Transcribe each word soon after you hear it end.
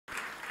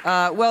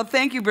Well,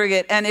 thank you,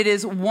 Brigitte, and it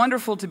is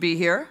wonderful to be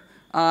here,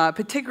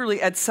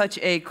 particularly at such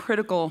a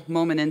critical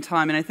moment in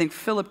time, and I think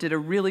Philip did a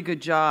really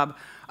good job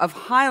of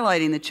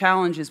highlighting the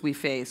challenges we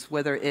face,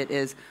 whether it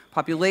is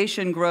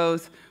population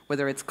growth,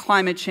 whether it's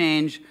climate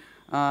change,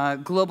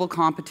 global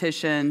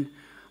competition.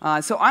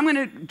 So I'm going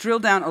to drill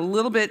down a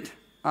little bit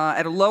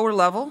at a lower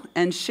level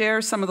and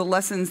share some of the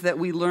lessons that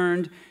we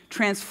learned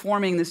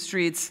transforming the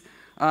streets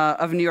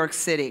of New York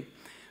City.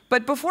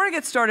 But before I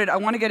get started, I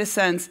want to get a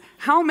sense,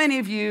 how many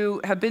of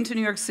you have been to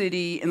New York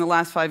City in the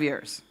last 5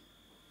 years?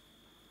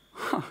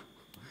 Huh.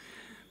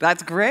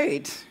 That's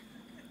great.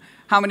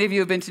 How many of you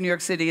have been to New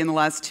York City in the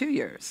last 2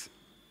 years?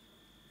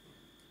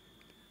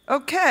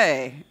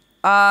 Okay.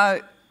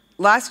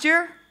 Last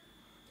year?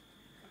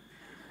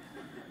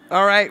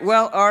 All right,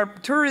 well, our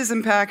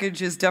tourism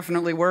package is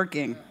definitely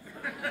working.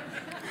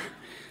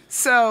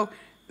 So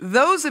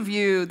those of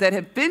you that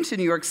have been to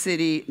New York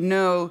City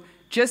know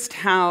just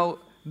how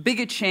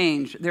big a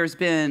change there's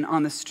been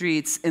on the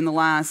streets in the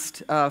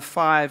last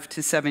 5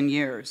 to 7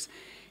 years.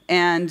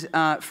 And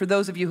for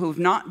those of you who have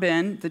not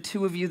been, the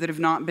two of you that have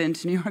not been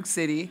to New York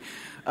City,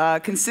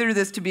 consider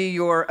this to be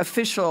your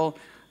official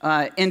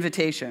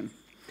invitation.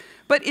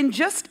 But in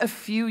just a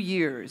few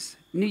years,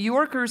 New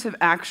Yorkers have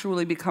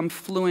actually become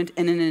fluent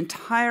in an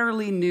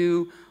entirely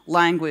new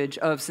language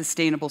of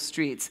sustainable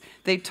streets.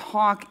 They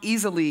talk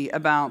easily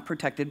about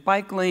protected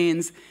bike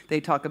lanes, they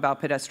talk about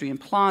pedestrian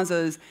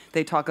plazas,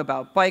 they talk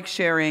about bike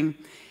sharing,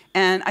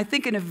 and I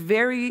think in a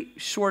very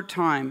short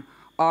time,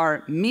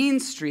 our mean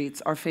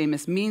streets, our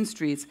famous mean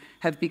streets,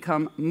 have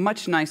become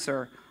much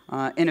nicer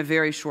in a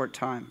very short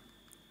time.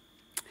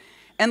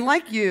 And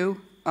like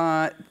you,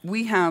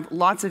 we have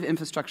lots of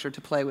infrastructure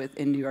to play with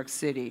in New York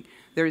City.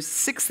 There's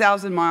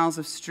 6,000 miles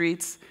of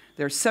streets,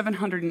 there's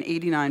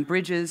 789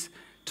 bridges,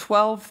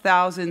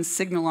 12,000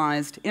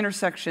 signalized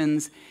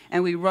intersections,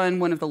 and we run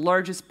one of the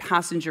largest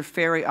passenger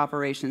ferry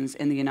operations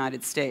in the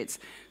United States.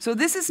 So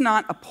this is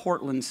not a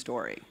Portland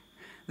story.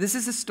 This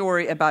is a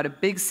story about a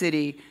big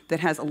city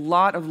that has a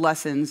lot of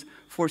lessons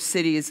for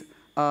cities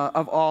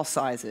of all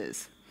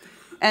sizes.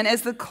 And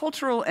as the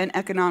cultural and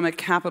economic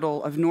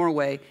capital of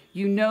Norway,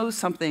 you know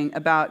something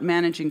about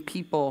managing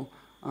people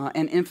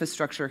and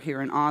infrastructure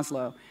here in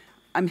Oslo.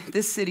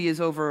 This city is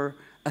over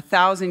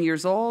 1,000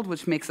 years old,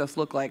 which makes us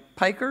look like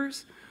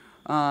pikers,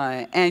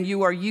 and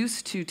you are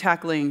used to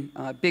tackling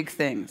big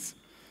things,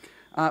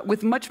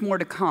 with much more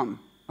to come,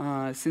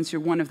 since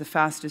you're one of the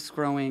fastest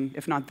growing,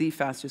 if not the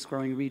fastest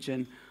growing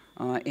region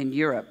in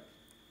Europe.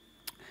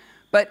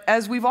 But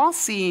as we've all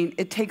seen,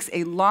 it takes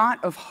a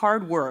lot of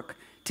hard work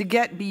to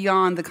get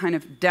beyond the kind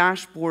of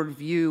dashboard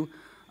view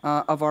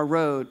of our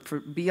road,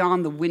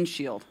 beyond the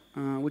windshield,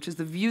 which is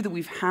the view that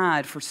we've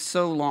had for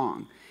so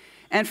long.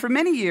 And for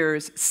many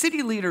years,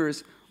 city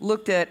leaders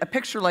looked at a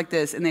picture like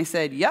this and they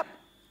said, yep,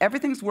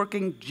 everything's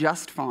working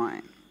just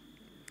fine.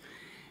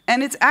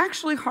 And it's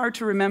actually hard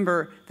to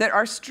remember that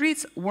our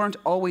streets weren't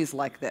always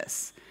like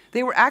this.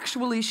 They were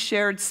actually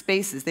shared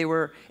spaces. They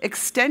were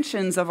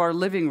extensions of our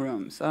living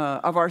rooms,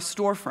 of our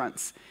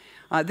storefronts.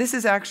 This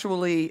is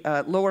actually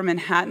Lower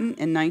Manhattan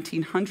in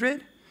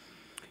 1900,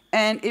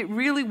 and it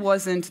really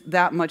wasn't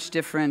that much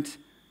different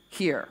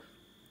here.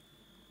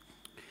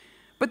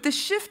 But the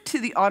shift to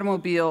the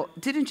automobile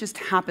didn't just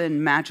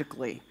happen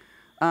magically.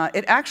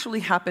 It actually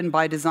happened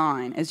by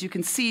design. As you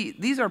can see,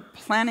 these are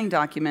planning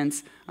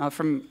documents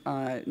for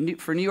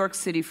New York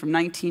City from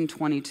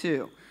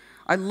 1922.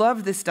 I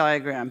love this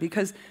diagram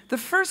because the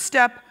first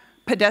step,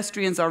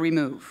 pedestrians are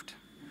removed.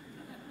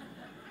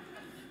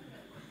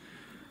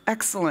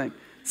 Excellent.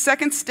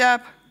 Second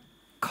step,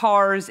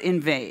 cars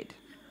invade.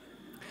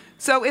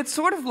 So it's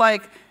sort of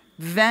like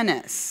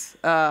Venice,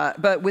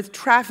 but with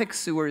traffic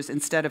sewers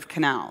instead of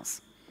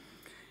canals.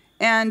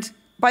 And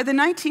by the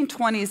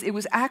 1920s, it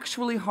was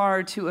actually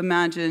hard to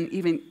imagine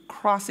even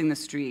crossing the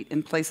street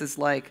in places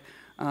like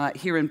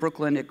here in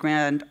Brooklyn at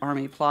Grand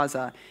Army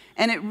Plaza.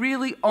 And it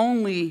really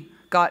only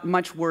got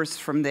much worse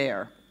from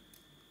there.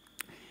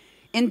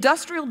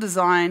 Industrial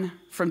design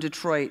from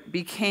Detroit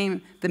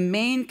became the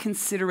main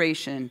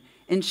consideration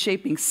in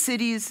shaping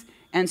cities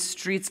and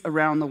streets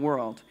around the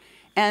world.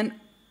 And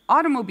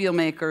automobile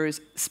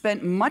makers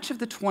spent much of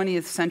the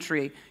 20th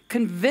century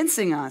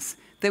convincing us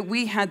that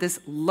we had this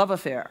love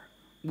affair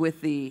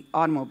with the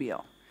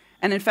automobile.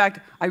 And in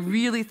fact, I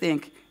really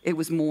think it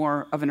was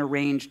more of an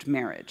arranged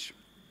marriage.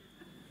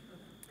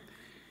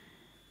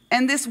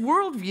 And this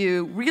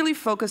worldview really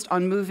focused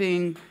on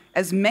moving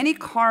as many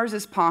cars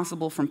as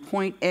possible from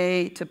point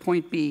A to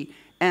point B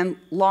and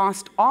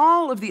lost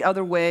all of the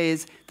other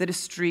ways that a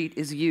street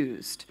is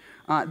used.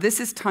 This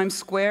is Times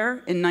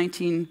Square in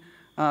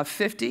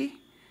 1950.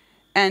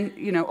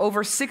 And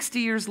over 60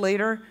 years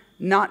later,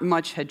 not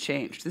much had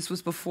changed. This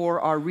was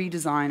before our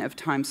redesign of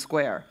Times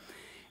Square.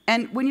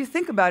 And when you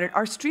think about it,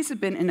 our streets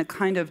have been in a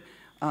kind of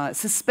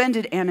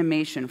suspended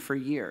animation for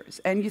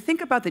years. And you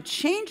think about the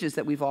changes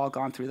that we've all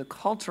gone through, the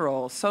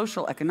cultural,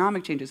 social,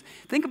 economic changes.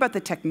 Think about the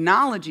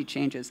technology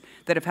changes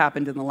that have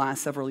happened in the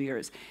last several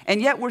years.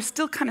 And yet we're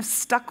still kind of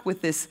stuck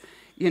with this,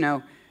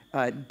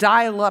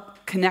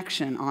 dial-up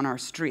connection on our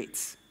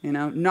streets.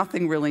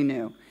 nothing really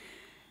new.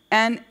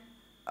 And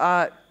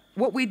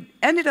what we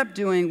ended up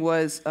doing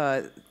was,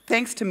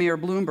 thanks to Mayor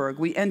Bloomberg,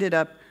 we ended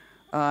up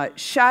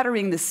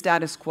shattering the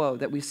status quo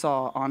that we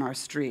saw on our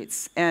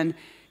streets. And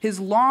his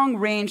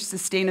long-range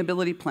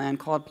sustainability plan,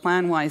 called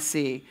Plan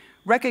YC,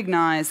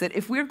 recognized that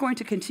if we're going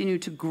to continue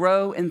to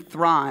grow and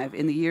thrive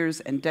in the years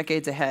and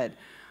decades ahead,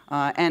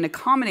 and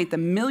accommodate the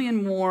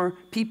million more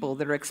people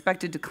that are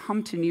expected to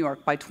come to New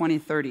York by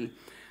 2030,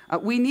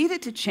 we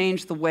needed to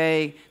change the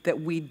way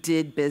that we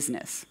did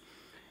business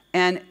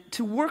and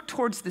to work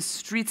towards the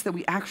streets that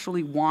we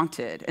actually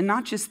wanted, and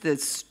not just the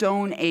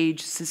Stone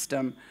Age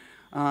system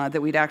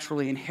that we'd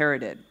actually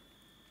inherited.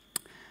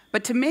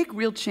 But to make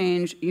real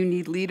change, you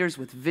need leaders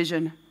with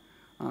vision,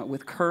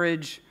 with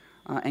courage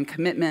and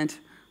commitment,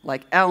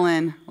 like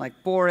Ellen,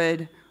 like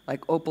Borid,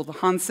 like Opal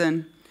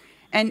Hansen.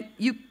 And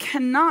you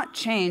cannot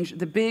change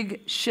the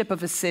big ship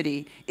of a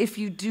city if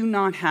you do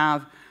not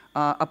have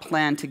a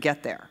plan to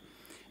get there.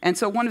 And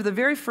so one of the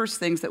very first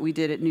things that we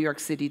did at New York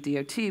City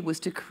DOT was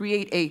to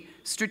create a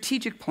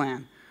strategic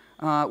plan,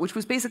 which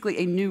was basically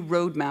a new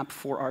roadmap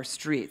for our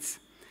streets.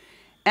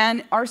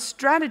 And our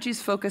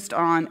strategies focused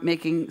on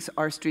making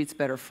our streets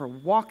better for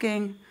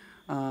walking,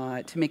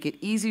 to make it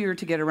easier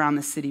to get around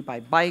the city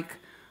by bike,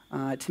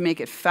 to make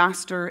it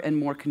faster and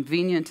more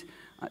convenient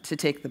to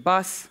take the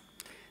bus.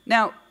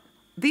 Now,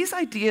 these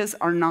ideas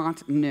are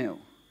not new.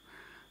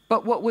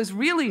 But what was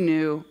really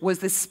new was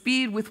the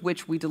speed with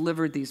which we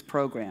delivered these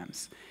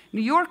programs.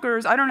 New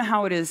Yorkers, I don't know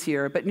how it is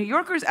here, but New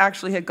Yorkers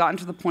actually had gotten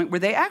to the point where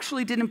they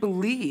actually didn't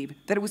believe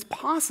that it was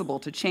possible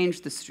to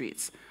change the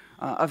streets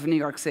of New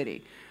York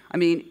City. I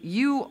mean,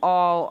 you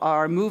all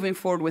are moving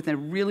forward with a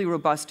really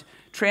robust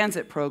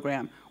transit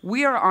program.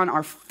 We are on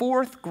our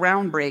 4th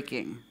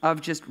groundbreaking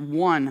of just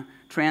one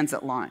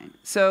transit line.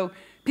 So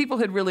people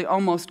had really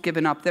almost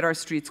given up that our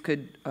streets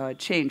could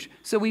change.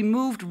 So we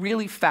moved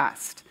really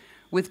fast.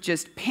 With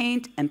just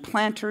paint and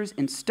planters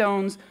and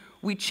stones,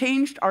 we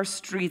changed our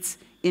streets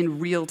in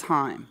real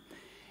time.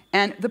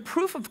 And the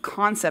proof of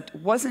concept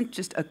wasn't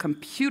just a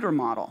computer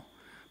model,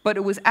 but it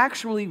was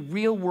actually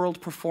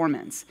real-world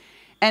performance.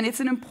 And it's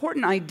an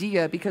important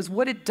idea because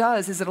what it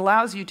does is it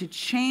allows you to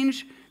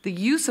change the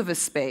use of a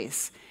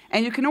space,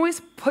 and you can always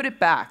put it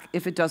back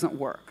if it doesn't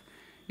work.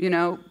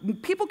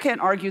 People can't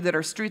argue that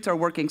our streets are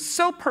working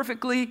so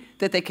perfectly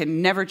that they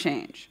can never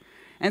change.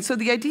 And so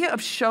the idea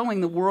of showing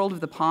the world of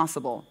the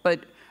possible,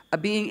 but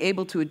being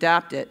able to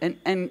adapt it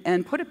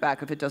and put it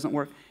back if it doesn't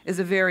work, is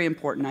a very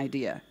important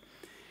idea.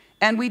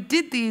 And we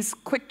did these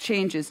quick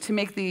changes to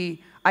make the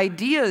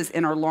ideas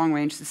in our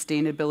long-range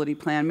sustainability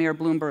plan, Mayor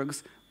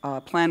Bloomberg's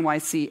Plan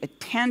YC, a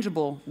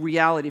tangible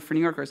reality for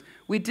New Yorkers.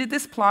 We did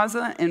this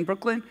plaza in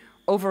Brooklyn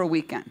over a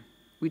weekend.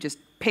 We just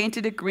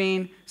painted it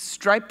green,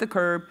 striped the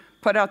curb,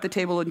 put out the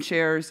table and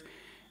chairs,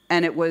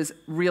 and it was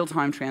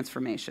real-time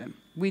transformation.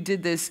 We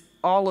did this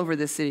all over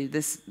the city.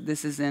 This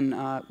is in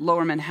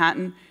Lower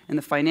Manhattan in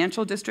the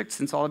financial district.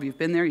 Since all of you have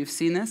been there, you've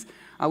seen this.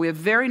 We have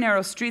very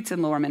narrow streets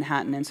in Lower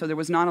Manhattan, and so there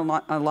was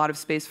not a lot of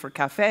space for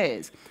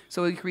cafes.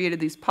 So we created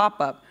these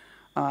pop-up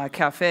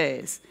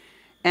cafes.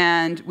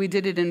 And we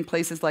did it in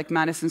places like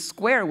Madison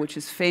Square, which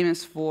is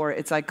famous for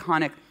its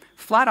iconic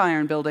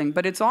Flatiron building,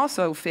 but it's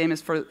also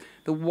famous for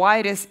the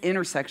widest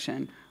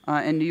intersection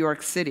in New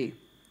York City.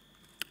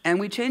 And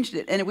we changed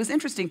it. And it was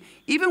interesting,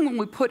 even when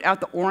we put out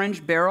the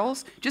orange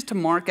barrels, just to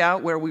mark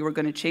out where we were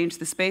going to change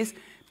the space,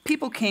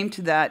 people came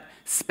to that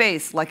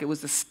space like it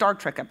was a Star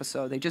Trek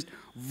episode. They just,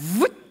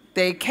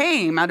 they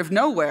came out of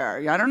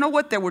nowhere. I don't know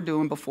what they were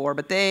doing before,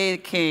 but they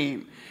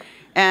came.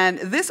 And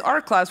this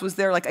art class was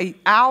there like an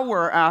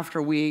hour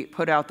after we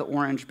put out the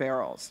orange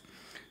barrels.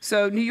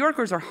 So New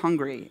Yorkers are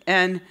hungry.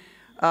 And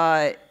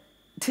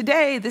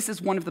today, this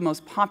is one of the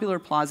most popular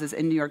plazas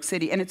in New York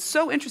City. And it's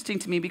so interesting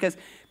to me because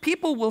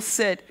people will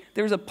sit,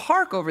 there's a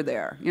park over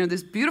there,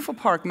 this beautiful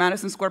park,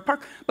 Madison Square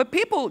Park, but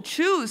people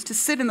choose to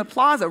sit in the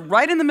plaza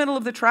right in the middle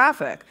of the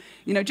traffic,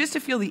 just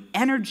to feel the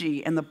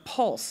energy and the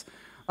pulse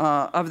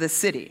of the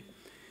city.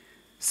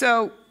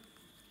 So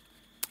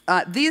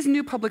these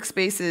new public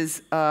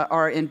spaces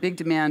are in big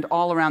demand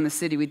all around the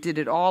city. We did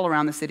it all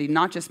around the city,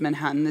 not just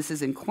Manhattan. This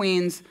is in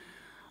Queens.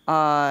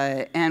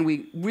 And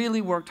we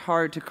really worked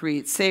hard to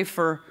create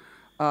safer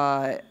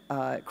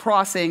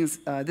crossings.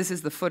 This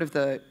is the foot of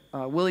the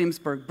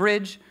Williamsburg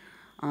Bridge.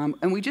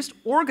 And we just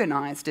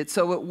organized it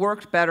so it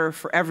worked better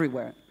for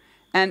everywhere.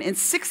 And in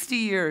 6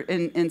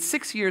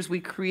 years, we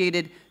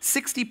created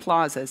 60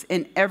 plazas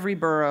in every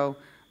borough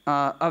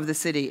of the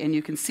city. And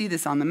you can see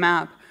this on the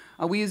map.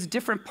 We use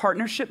different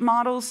partnership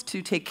models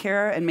to take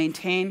care and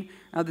maintain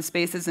the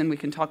spaces, and we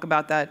can talk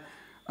about that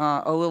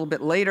a little bit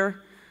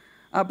later.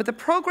 But the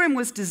program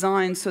was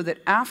designed so that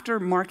after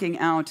marking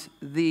out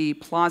the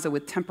plaza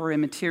with temporary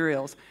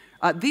materials,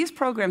 these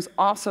programs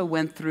also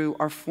went through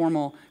our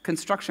formal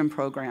construction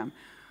program.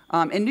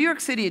 In New York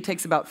City, it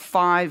takes about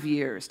 5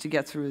 years to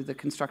get through the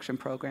construction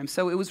program.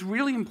 So it was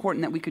really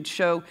important that we could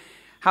show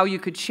how you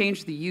could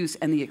change the use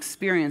and the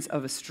experience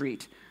of a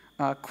street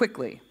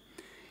quickly.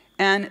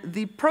 And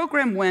the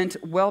program went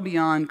well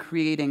beyond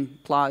creating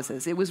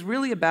plazas. It was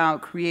really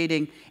about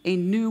creating a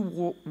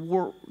new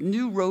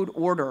road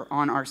order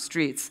on our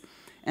streets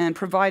and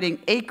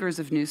providing acres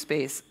of new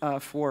space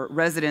for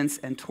residents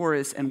and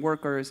tourists and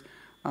workers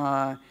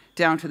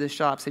down to the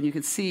shops. And you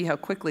can see how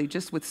quickly,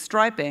 just with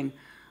striping,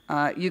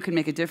 you can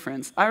make a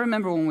difference. I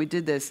remember when we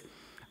did this,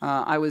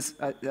 I was,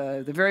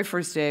 the very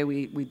first day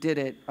we did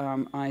it,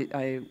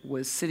 I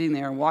was sitting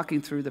there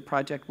walking through the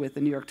project with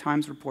the New York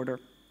Times reporter.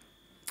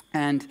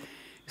 And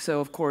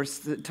so, of course,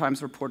 the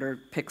Times reporter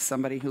picks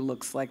somebody who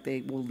looks like they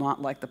will not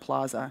like the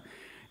plaza.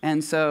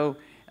 And so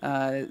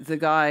the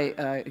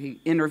guy, he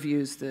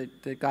interviews the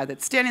guy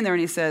that's standing there, and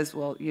he says,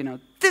 well, you know,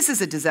 this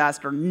is a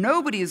disaster.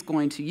 Nobody is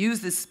going to use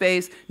this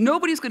space.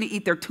 Nobody's going to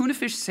eat their tuna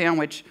fish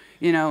sandwich,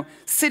 you know,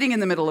 sitting in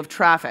the middle of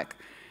traffic.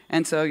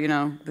 And so, you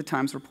know, the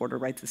Times reporter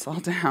writes this all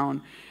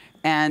down.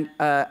 And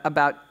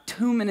about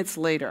 2 minutes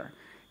later,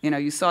 you know,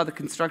 you saw the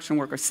construction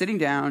worker sitting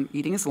down,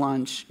 eating his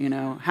lunch, you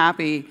know,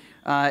 happy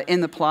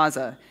in the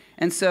plaza.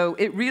 And so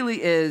it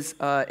really is,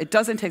 it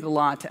doesn't take a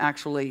lot to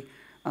actually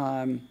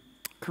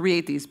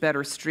create these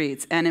better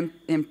streets. And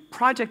in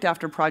project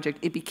after project,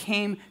 it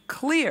became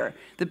clear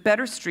that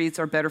better streets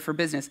are better for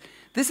business.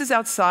 This is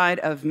outside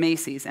of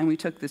Macy's, and we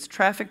took this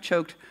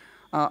traffic-choked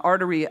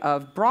artery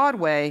of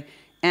Broadway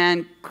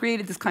and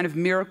created this kind of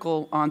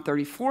miracle on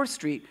 34th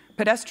Street.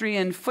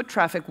 Pedestrian foot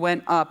traffic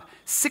went up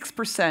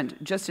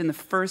 6% just in the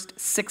first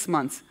 6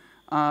 months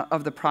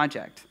of the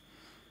project.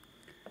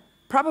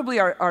 Probably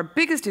our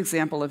biggest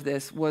example of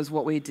this was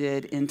what we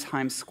did in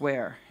Times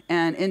Square.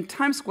 And in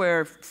Times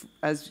Square,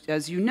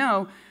 as you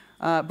know,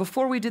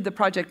 before we did the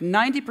project,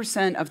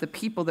 90% of the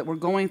people that were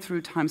going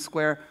through Times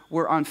Square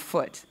were on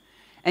foot.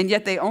 And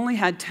yet they only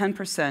had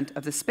 10%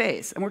 of the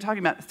space. And we're talking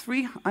about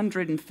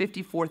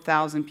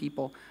 354,000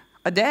 people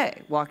a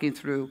day walking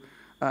through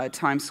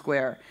Times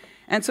Square.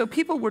 And so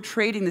people were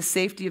trading the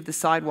safety of the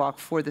sidewalk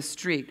for the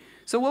street.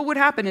 So what would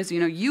happen is, you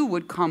know, you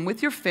would come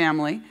with your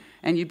family,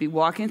 and you'd be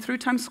walking through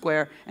Times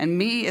Square, and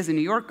me, as a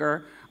New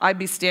Yorker, I'd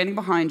be standing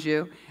behind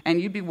you, and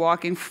you'd be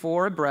walking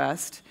four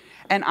abreast,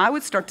 and I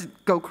would start to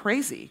go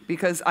crazy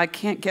because I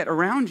can't get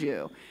around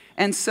you.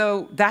 And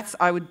so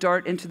I would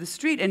dart into the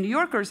street, and New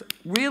Yorkers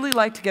really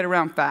like to get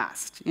around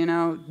fast, you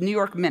know, New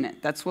York minute,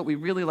 that's what we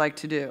really like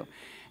to do.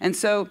 And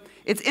so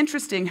it's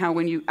interesting how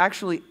when you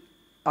actually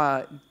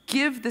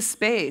give the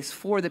space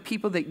for the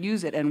people that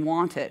use it and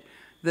want it,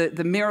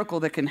 the miracle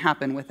that can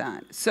happen with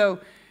that. So,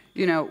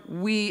 you know,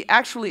 we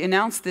actually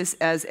announced this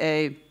as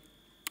a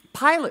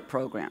pilot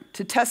program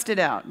to test it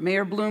out.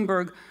 Mayor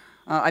Bloomberg,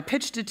 I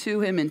pitched it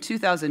to him in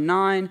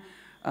 2009,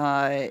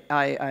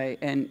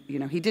 and you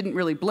know, he didn't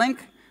really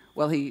blink.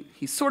 Well, he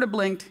sort of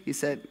blinked. He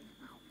said,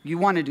 "You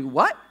want to do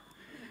what?"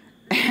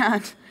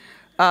 And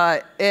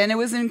it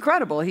was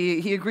incredible.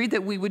 He agreed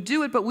that we would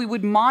do it, but we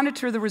would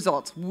monitor the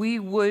results. We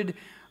would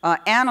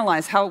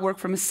analyze how it worked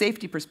from a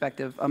safety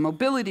perspective, a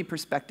mobility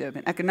perspective,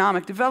 an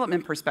economic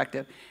development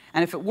perspective.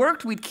 And if it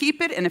worked, we'd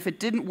keep it, and if it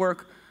didn't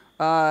work,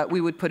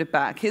 we would put it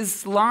back.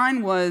 His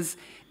line was,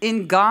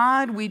 "In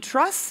God we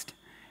trust,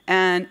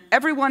 and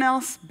everyone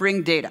else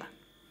bring data."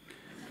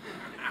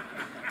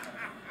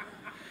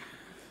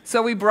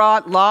 So we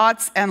brought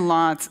lots and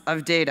lots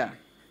of data.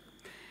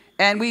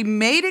 And we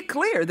made it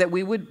clear that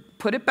we would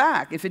put it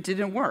back if it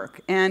didn't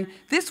work. And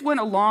this went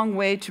a long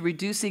way to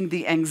reducing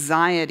the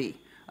anxiety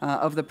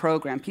of the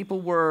program. People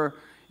were,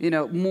 you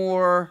know,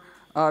 more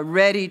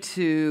ready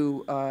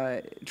to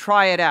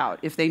try it out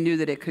if they knew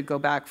that it could go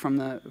back from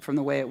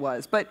the way it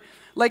was. But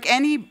like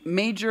any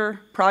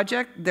major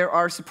project, there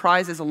are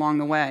surprises along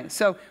the way.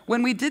 So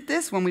when we did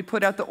this, when we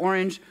put out the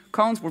orange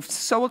cones, we're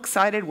so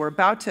excited. We're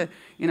about to,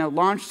 you know,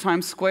 launch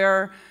Times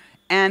Square.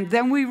 And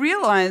then we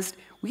realized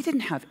we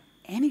didn't have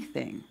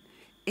anything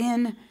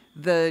in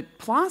the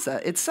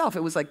plaza itself.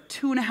 It was like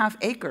 2.5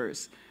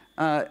 acres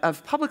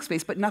of public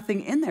space, but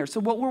nothing in there. So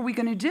what were we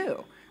going to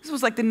do? This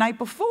was like the night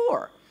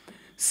before.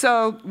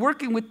 So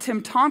working with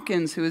Tim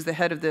Tompkins, who is the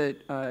head of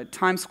the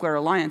Times Square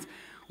Alliance,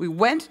 we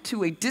went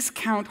to a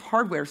discount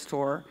hardware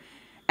store,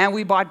 and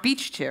we bought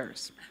beach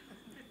chairs.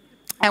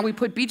 And we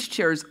put beach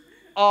chairs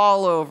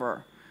all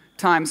over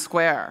Times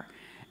Square.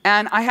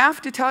 And I have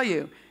to tell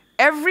you,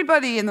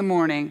 everybody in the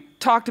morning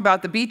talked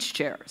about the beach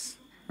chairs,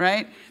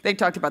 right? They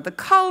talked about the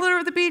color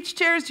of the beach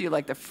chairs. Do you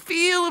like the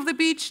feel of the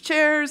beach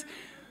chairs?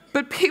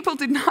 But people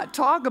did not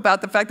talk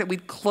about the fact that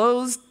we'd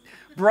closed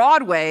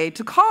Broadway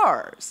to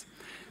cars.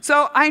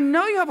 So I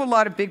know you have a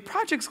lot of big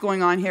projects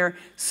going on here.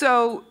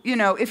 So, you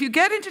know, if you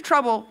get into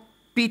trouble,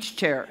 beach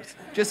chairs.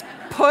 Just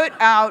put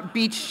out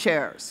beach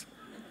chairs.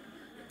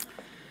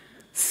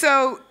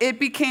 So it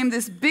became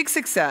this big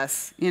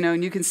success, you know,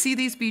 and you can see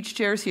these beach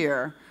chairs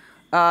here.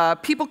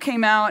 People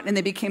came out, and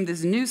they became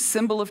this new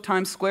symbol of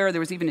Times Square.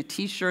 There was even a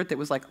T-shirt that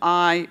was like,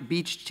 "I,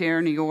 beach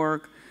chair, New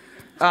York."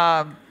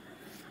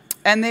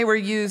 And they were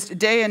used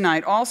day and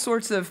night, all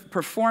sorts of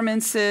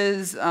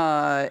performances,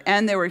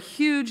 and there were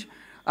huge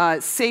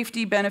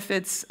safety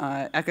benefits,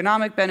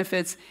 economic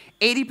benefits.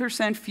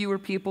 80% fewer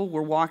people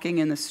were walking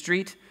in the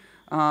street,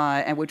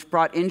 and which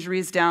brought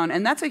injuries down.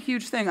 And that's a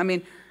huge thing. I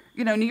mean,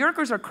 New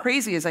Yorkers are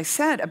crazy, as I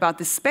said, about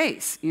this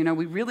space. We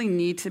really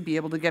need to be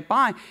able to get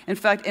by. In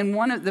fact, in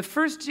one of the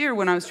first year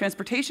when I was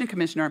transportation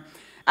commissioner,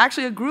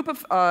 actually a group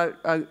of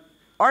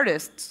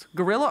artists,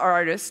 guerrilla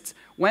artists,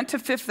 went to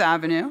Fifth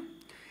Avenue,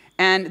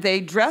 and they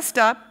dressed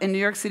up in New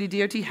York City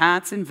DOT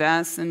hats and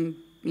vests and,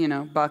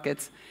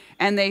 buckets,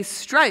 and they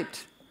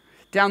striped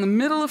down the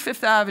middle of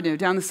Fifth Avenue,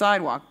 down the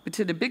sidewalk, but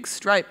did a big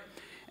stripe.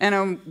 And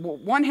on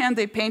one hand,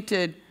 they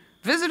painted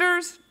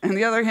visitors, and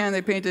the other hand,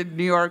 they painted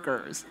New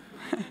Yorkers.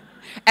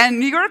 And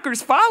New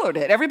Yorkers followed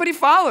it. Everybody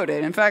followed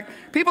it. In fact,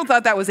 people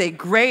thought that was a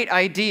great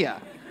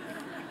idea.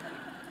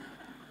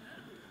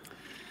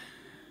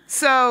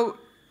 So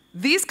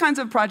these kinds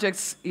of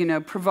projects,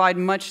 provide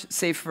much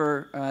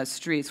safer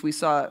streets. We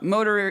saw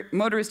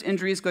motorist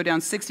injuries go down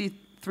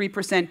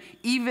 63%,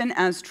 even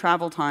as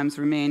travel times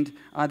remained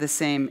the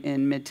same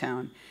in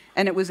Midtown.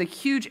 And it was a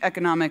huge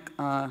economic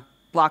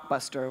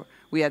blockbuster.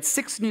 We had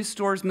 6 new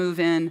stores move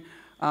in.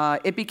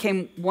 It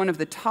became one of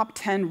the top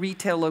 10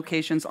 retail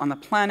locations on the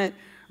planet.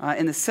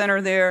 In the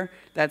center there,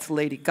 that's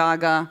Lady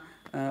Gaga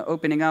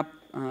opening up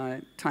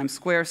Times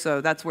Square. So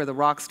that's where the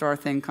rock star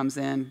thing comes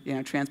in,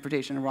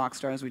 transportation and rock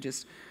stars. We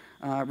just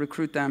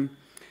recruit them.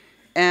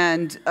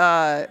 And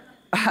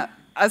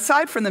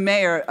aside from the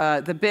mayor,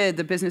 the BID,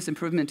 the Business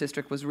Improvement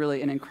District, was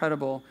really an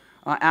incredible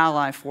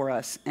ally for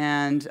us.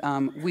 And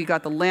we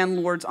got the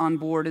landlords on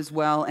board as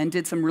well and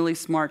did some really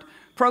smart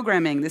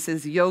programming. This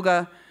is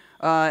yoga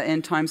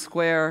in Times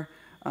Square.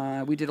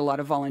 We did a lot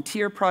of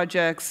volunteer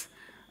projects.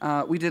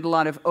 We did a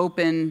lot of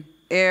open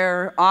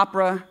air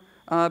opera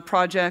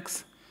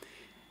projects.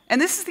 And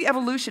this is the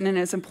evolution, and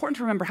it's important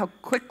to remember how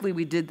quickly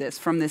we did this,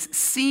 from this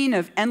scene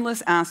of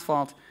endless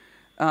asphalt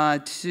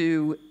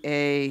to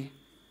a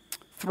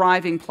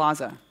thriving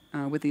plaza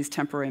with these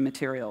temporary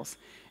materials.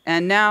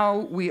 And now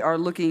we are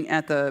looking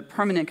at the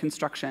permanent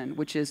construction,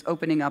 which is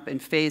opening up in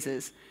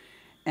phases.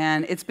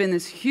 And it's been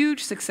this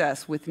huge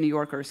success with New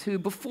Yorkers who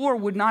before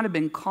would not have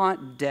been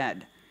caught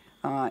dead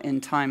in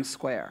Times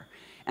Square.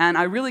 And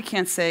I really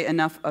can't say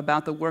enough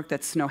about the work that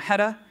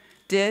Snøhetta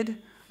did.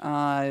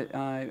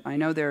 I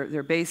know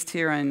they're based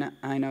here, and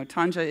I know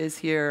Tanja is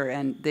here,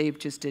 and they've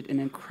just did an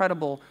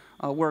incredible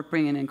work,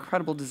 bringing an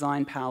incredible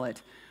design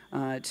palette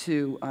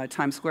to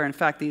Times Square. In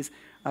fact, these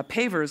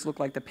pavers look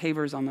like the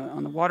pavers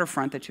on the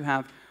waterfront that you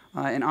have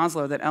in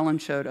Oslo that Ellen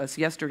showed us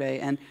yesterday,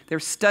 and they're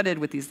studded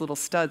with these little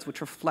studs which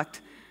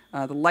reflect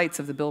the lights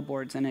of the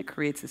billboards, and it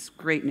creates this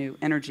great new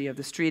energy of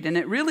the street. And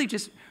it really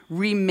just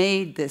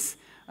remade this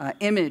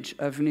image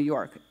of New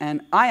York.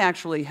 And I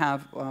actually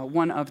have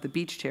one of the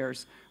beach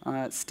chairs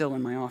still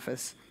in my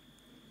office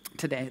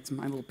today. It's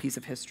my little piece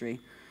of history.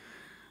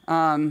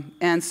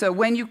 And so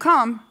when you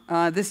come,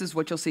 this is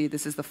what you'll see.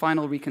 This is the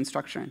final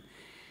reconstruction.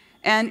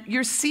 And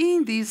you're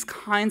seeing these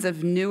kinds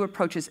of new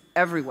approaches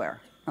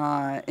everywhere.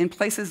 In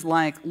places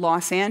like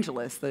Los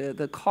Angeles,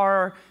 the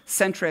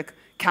car-centric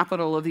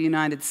capital of the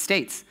United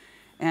States.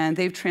 And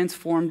they've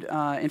transformed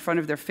in front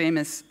of their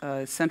famous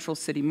Central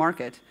City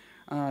Market,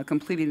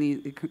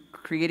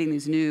 creating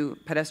these new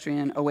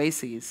pedestrian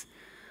oases.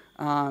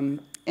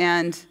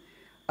 And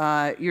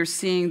you're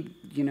seeing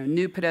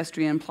new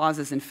pedestrian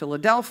plazas in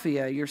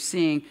Philadelphia. You're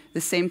seeing the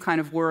same kind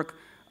of work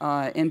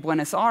in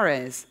Buenos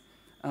Aires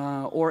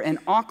or in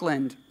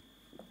Auckland.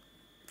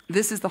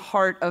 This is the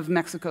heart of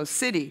Mexico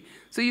City.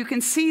 So you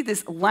can see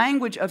this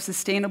language of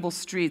sustainable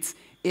streets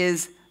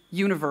is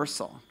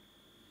universal.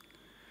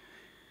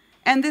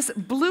 And this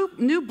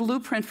new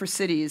blueprint for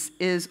cities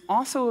is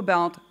also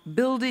about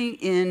building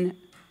in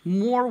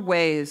more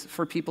ways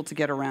for people to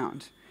get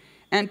around.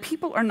 And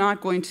people are not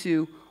going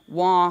to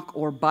walk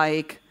or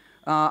bike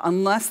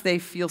unless they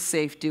feel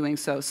safe doing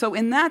so. So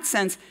in that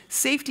sense,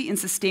 safety and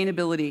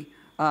sustainability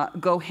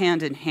go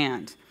hand in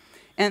hand.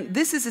 And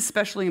this is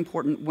especially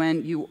important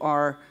when you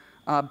are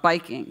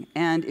biking.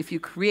 And if you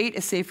create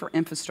a safer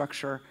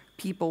infrastructure,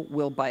 people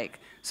will bike.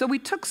 So we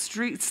took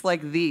streets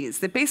like these,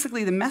 that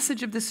basically the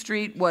message of the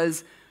street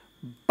was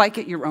bike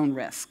at your own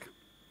risk.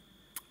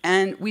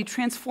 And we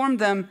transformed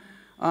them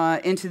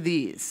into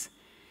these.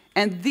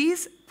 And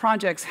these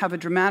projects have a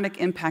dramatic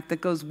impact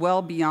that goes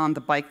well beyond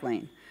the bike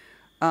lane.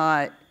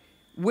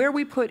 Where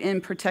we put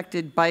in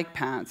protected bike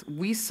paths,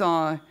 we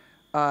saw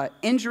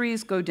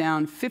injuries go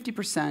down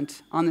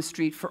 50% on the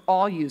street for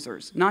all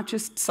users, not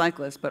just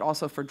cyclists, but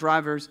also for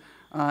drivers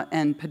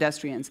and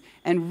pedestrians.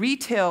 And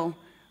retail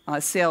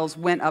sales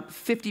went up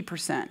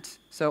 50%.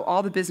 So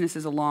all the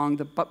businesses along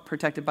the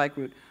protected bike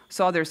route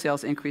saw their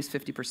sales increase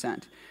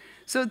 50%.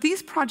 So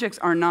these projects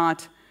are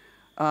not,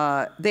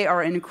 they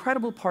are an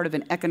incredible part of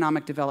an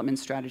economic development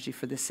strategy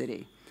for the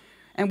city.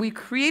 And we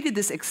created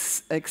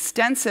this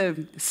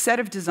extensive set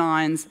of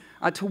designs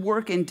to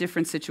work in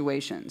different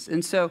situations.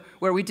 And so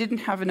where we didn't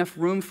have enough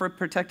room for a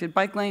protected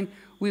bike lane,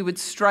 we would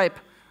stripe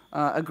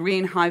a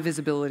green high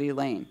visibility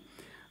lane.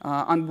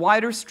 On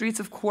wider streets,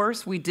 of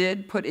course, we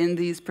did put in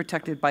these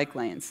protected bike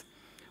lanes.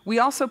 We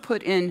also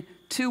put in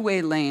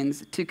two-way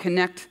lanes to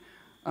connect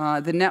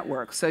the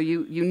network. So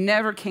you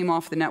never came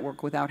off the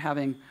network without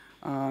having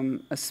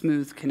a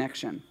smooth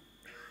connection.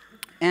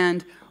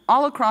 And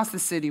all across the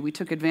city, we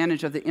took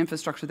advantage of the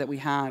infrastructure that we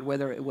had,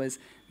 whether it was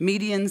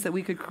medians that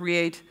we could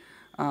create,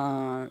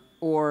 or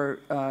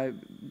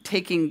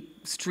taking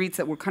streets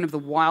that were kind of the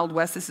Wild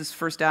West. This is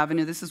First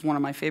Avenue. This is one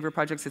of my favorite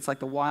projects. It's like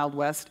the Wild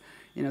West,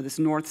 this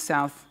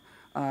north-south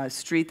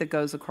street that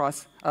goes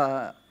across,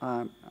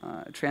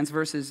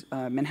 transverses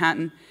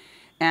Manhattan.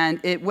 And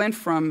it went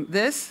from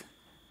this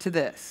to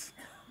this.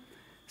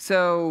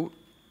 So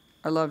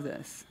I love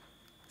this.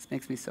 This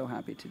makes me so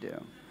happy to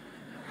do.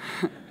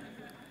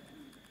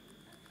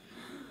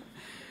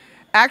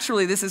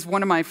 Actually, this is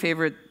one of my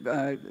favorite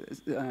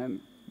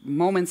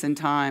moments in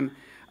time,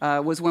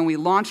 was when we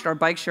launched our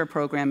bike share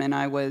program, and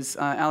I was,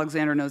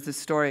 Alexander knows this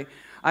story,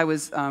 I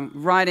was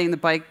riding the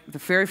bike, the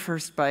very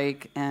first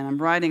bike, and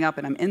I'm riding up,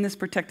 and I'm in this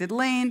protected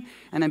lane,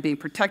 and I'm being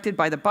protected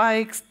by the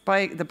bikes,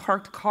 by the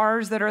parked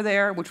cars that are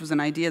there, which was an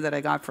idea that I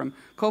got from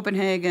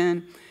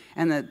Copenhagen,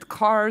 and the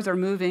cars are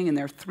moving, and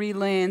there are 3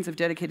 lanes of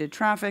dedicated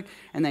traffic,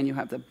 and then you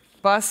have the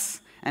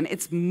bus, and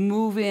it's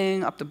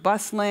moving up the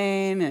bus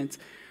lane, and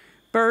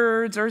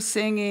birds are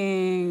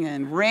singing,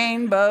 and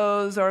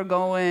rainbows are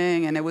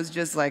going, and it was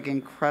just like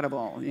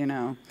incredible,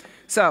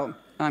 So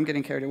I'm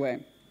getting carried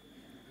away.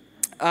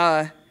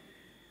 And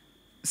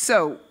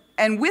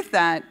with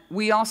that,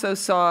 we also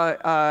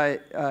saw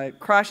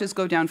crashes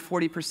go down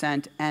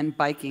 40% and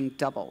biking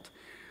doubled.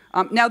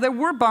 Now, there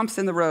were bumps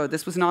in the road.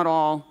 This was not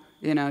all,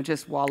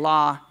 just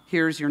voila,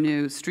 here's your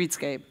new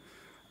streetscape.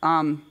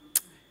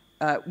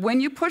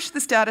 When you push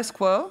the status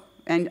quo,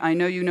 and I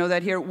know you know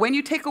that here, when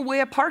you take away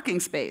a parking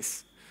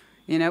space,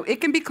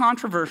 it can be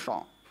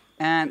controversial.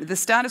 And the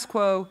status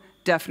quo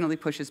definitely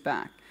pushes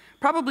back.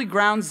 Probably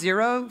ground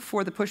zero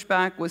for the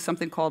pushback was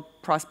something called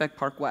Prospect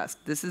Park West.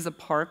 This is a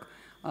park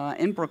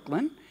in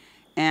Brooklyn.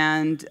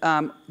 And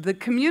the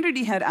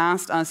community had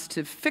asked us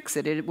to fix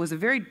it. It was a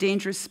very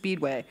dangerous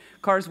speedway.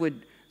 Cars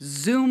would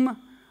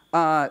zoom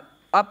up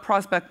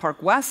Prospect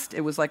Park West.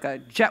 It was like a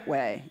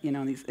jetway.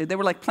 They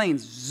were like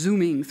planes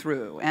zooming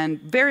through, and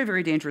very,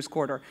 very dangerous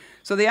corridor.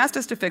 So they asked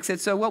us to fix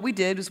it. So what we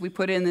did was we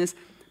put in this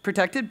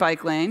protected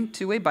bike lane,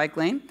 2-way bike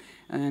lane,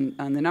 and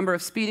the number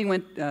of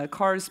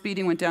cars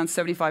speeding went down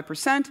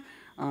 75%.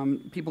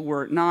 People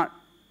were not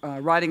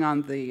riding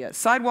on the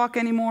sidewalk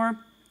anymore.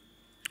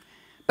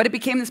 But it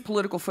became this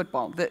political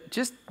football.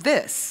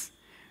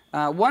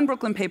 One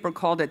Brooklyn paper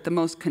called it the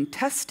most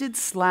contested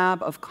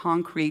slab of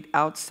concrete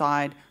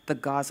outside the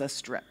Gaza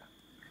Strip.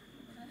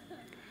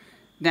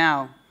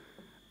 Now,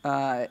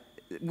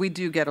 we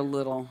do get a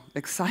little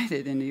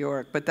excited in New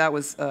York, but that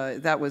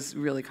was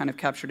really kind of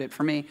captured it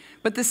for me.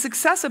 But the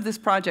success of this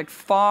project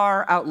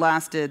far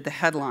outlasted the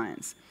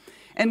headlines.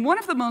 And one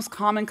of the most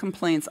common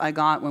complaints I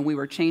got when we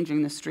were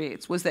changing the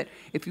streets was that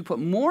if you put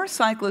more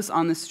cyclists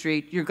on the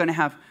street, you're going to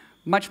have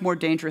much more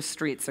dangerous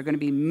streets. There are going to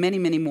be many,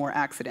 many more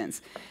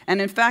accidents.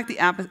 And in fact, the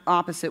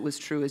opposite was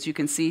true. As you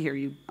can see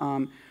here,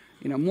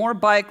 more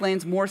bike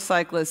lanes, more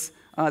cyclists,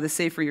 the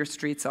safer your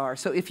streets are.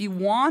 So if you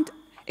want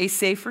a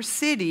safer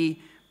city,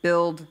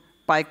 build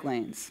bike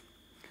lanes.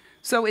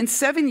 So in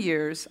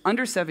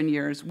under 7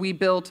 years, we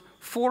built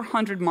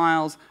 400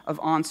 miles of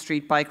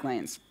on-street bike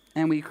lanes.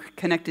 And we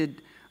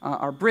connected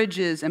our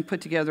bridges and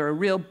put together a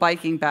real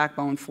biking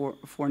backbone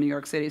for New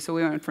York City. So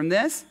we went from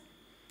this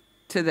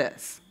to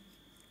this.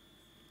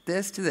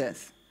 This to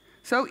this.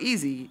 So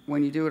easy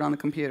when you do it on the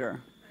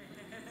computer.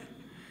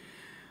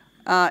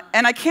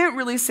 And I can't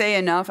really say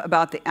enough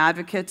about the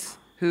advocates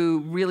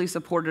who really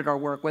supported our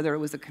work, whether it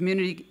was the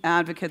community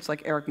advocates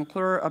like Eric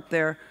McClure up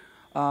there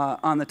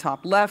on the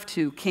top left,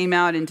 who came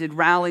out and did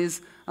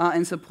rallies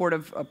in support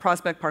of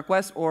Prospect Park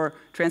West, or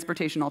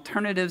Transportation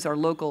Alternatives, our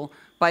local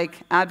bike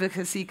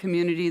advocacy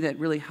community that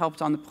really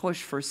helped on the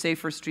push for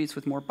safer streets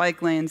with more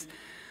bike lanes.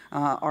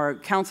 Our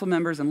council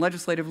members and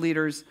legislative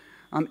leaders,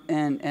 and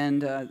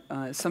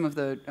some of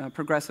the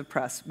progressive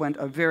press went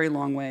a very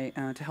long way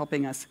to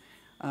helping us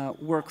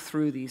work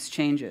through these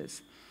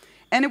changes.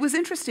 And it was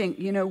interesting,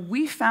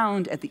 we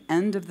found at the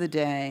end of the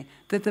day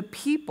that the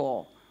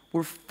people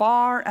were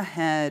far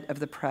ahead of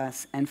the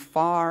press and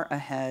far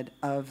ahead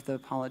of the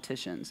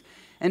politicians.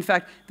 In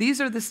fact, these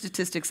are the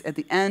statistics at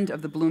the end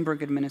of the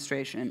Bloomberg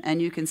administration,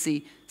 and you can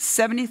see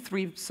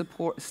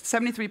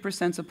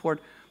 73% support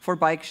for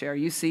bike share.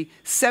 You see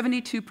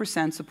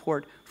 72%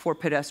 support for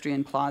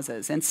pedestrian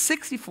plazas, and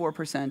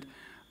 64%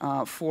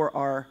 for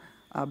our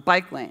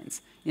bike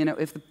lanes.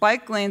 If the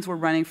bike lanes were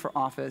running for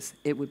office,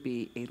 it would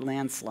be a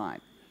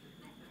landslide.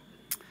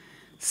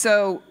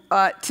 So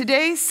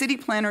today, city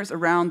planners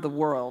around the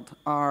world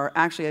are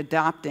actually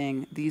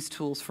adopting these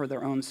tools for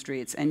their own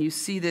streets. And you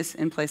see this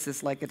in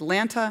places like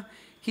Atlanta,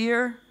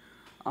 here,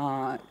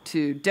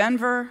 to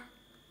Denver,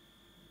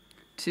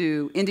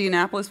 to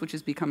Indianapolis, which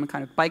has become a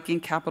kind of biking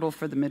capital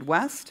for the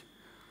Midwest,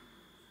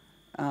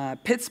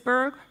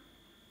 Pittsburgh,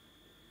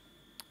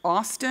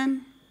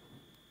 Austin,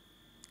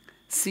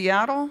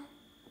 Seattle,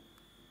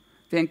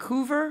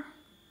 Vancouver,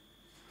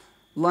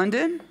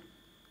 London,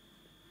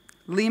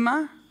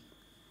 Lima,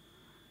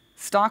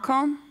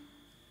 Stockholm,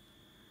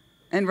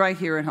 and right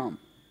here at home.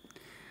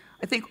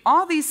 I think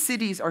all these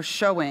cities are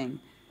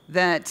showing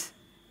that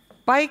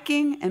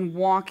biking and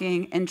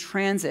walking and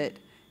transit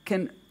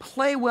can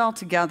play well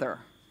together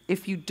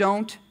if you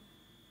don't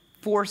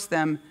force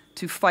them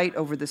to fight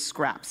over the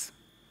scraps.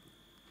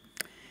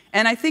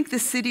 And I think the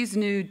city's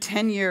new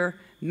 10-year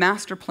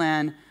master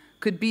plan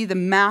could be the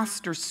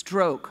master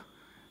stroke,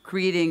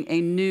 creating a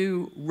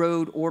new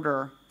road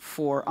order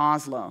for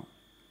Oslo.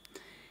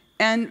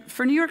 And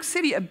for New York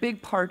City, a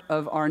big part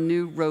of our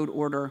new road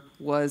order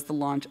was the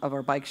launch of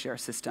our bike share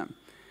system.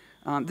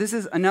 This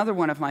is another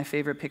one of my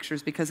favorite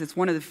pictures because it's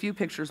one of the few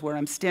pictures where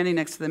I'm standing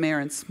next to the mayor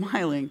and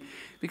smiling,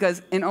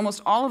 because in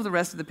almost all of the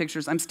rest of the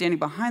pictures, I'm standing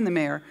behind the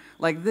mayor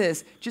like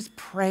this, just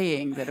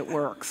praying that it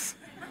works.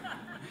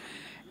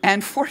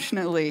 And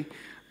fortunately,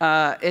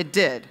 it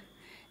did.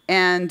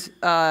 And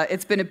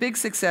it's been a big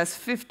success,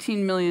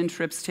 15 million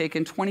trips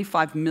taken,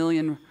 25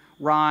 million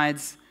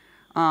rides.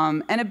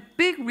 And a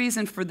big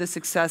reason for the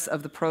success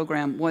of the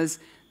program was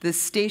the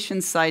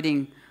station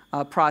siting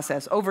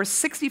process. Over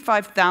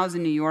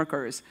 65,000 New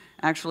Yorkers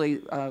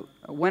actually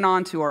went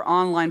on to our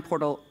online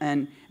portal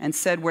and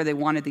said where they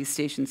wanted these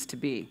stations to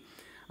be.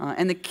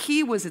 And the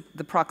key was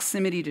the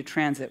proximity to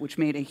transit, which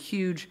made a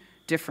huge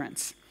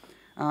difference.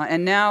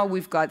 And now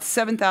we've got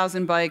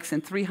 7,000 bikes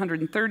and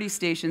 330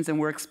 stations, and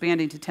we're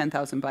expanding to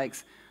 10,000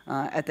 bikes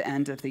at the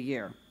end of the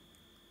year.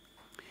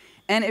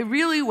 And it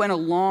really went a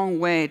long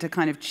way to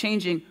kind of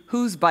changing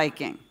who's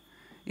biking.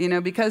 You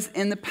know, because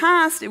in the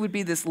past, it would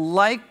be this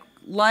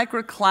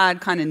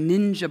lycra-clad kind of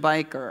ninja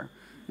biker,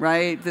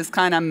 right? This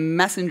kind of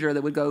messenger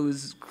that would go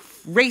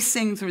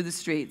racing through the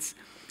streets.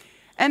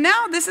 And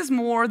now this is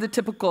more the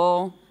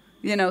typical,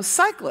 you know,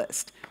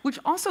 cyclist, which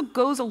also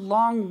goes a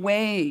long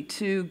way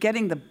to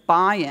getting the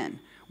buy-in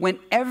when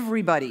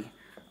everybody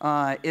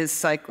is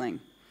cycling.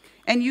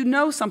 And you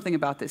know something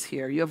about this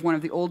here. You have one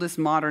of the oldest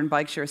modern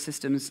bike share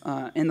systems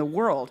in the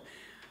world.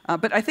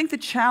 But I think the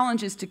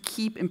challenge is to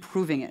keep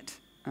improving it,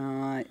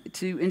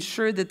 to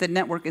ensure that the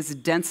network is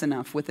dense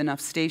enough with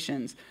enough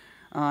stations,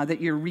 that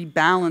you're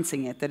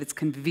rebalancing it, that it's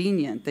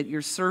convenient, that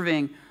you're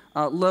serving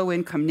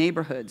low-income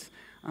neighborhoods.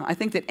 I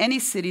think that any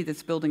city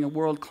that's building a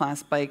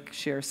world-class bike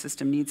share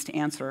system needs to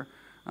answer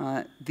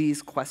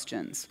these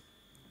questions.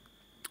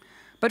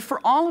 But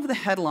for all of the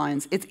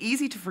headlines, it's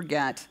easy to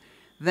forget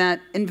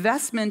that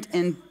investment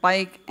in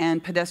bike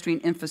and pedestrian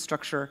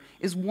infrastructure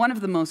is one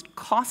of the most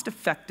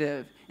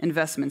cost-effective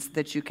investments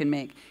that you can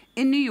make.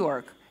 In New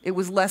York, it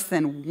was less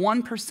than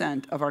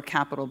 1% of our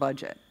capital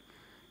budget.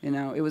 You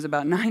know, it was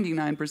about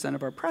 99%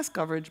 of our press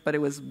coverage, but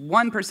it was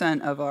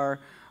 1% of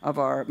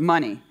our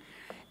money.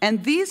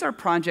 And these are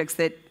projects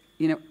that,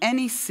 you know,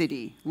 any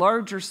city,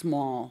 large or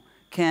small,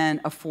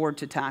 can afford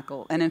to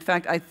tackle. And in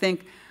fact, I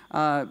think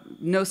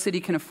no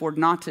city can afford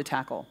not to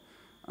tackle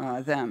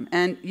them.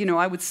 And, you know,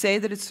 I would say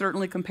that it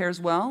certainly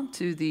compares well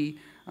to the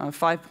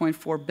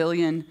 $5.4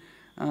 billion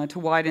to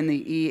widen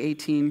the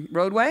E18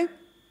 roadway.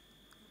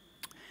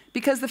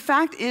 Because the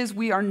fact is,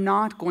 we are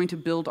not going to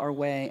build our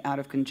way out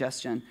of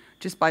congestion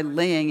just by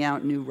laying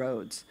out new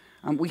roads.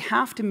 We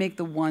have to make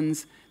the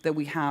ones that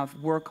we have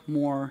work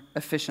more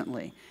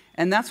efficiently.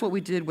 And that's what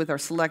we did with our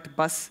Select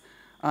Bus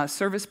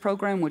Service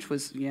program, which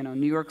was, you know,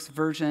 New York's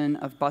version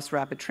of bus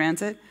rapid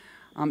transit.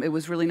 It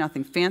was really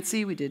nothing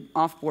fancy. We did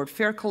off-board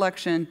fare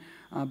collection,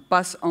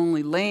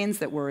 bus-only lanes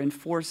that were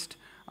enforced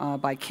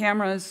by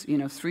cameras, you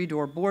know,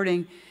 3-door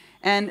boarding.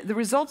 And the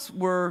results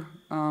were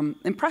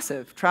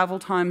impressive. Travel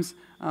times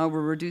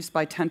were reduced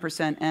by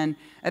 10%. And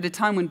at a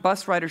time when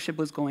bus ridership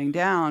was going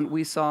down,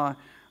 we saw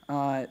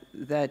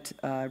that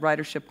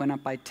ridership went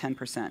up by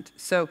 10%.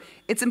 So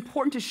it's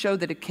important to show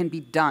that it can be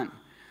done,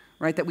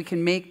 right, that we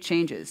can make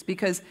changes.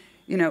 Because,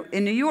 you know,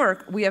 in New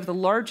York, we have the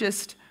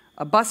largest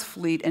bus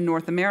fleet in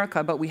North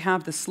America, but we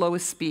have the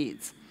slowest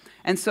speeds.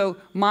 And so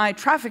my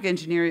traffic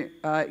engineer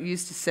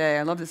used to say,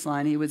 I love this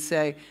line, he would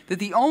say that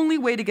the only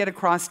way to get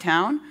across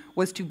town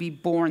was to be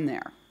born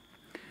there.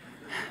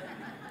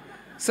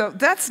 So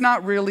that's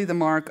not really the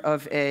mark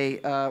of a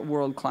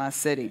world-class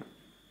city.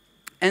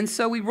 And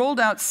so we rolled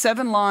out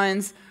 7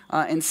 lines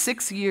in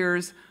 6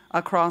 years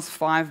across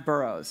 5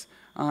 boroughs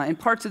in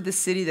parts of the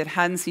city that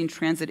hadn't seen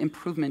transit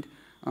improvement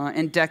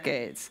in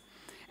decades.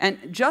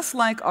 And just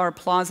like our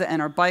plaza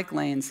and our bike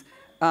lanes,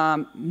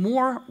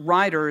 more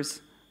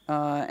riders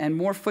and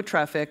more foot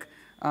traffic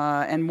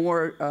and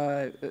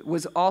more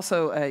was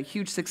also a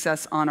huge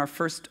success on our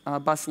first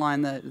bus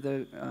line,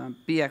 the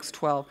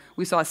BX12.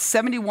 We saw a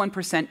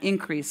 71%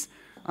 increase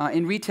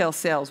in retail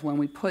sales when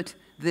we put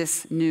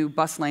this new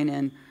bus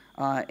lane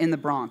in the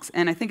Bronx.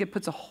 And I think it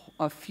puts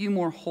a few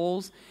more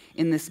holes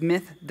in this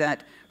myth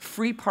that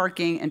free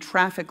parking and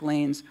traffic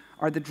lanes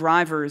are the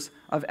drivers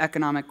of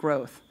economic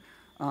growth.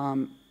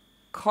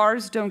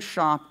 Cars don't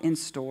shop in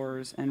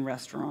stores and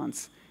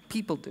restaurants.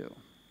 People do.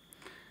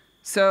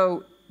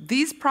 So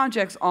these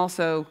projects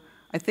also,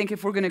 I think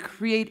if we're going to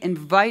create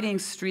inviting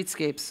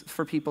streetscapes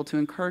for people to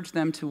encourage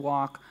them to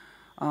walk,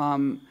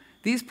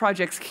 these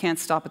projects can't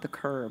stop at the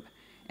curb.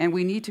 And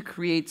we need to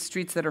create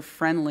streets that are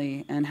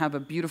friendly and have a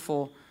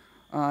beautiful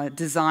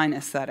design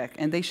aesthetic.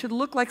 And they should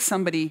look like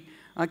somebody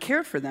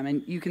cared for them.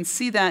 And you can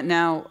see that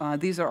now.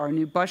 These are our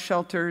new bus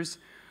shelters.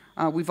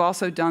 We've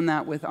also done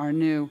that with our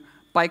new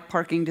bike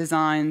parking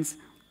designs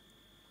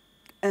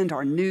and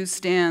our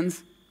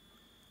newsstands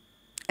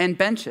and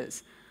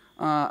benches.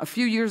 A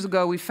few years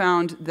ago, we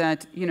found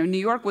that New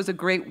York was a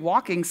great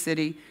walking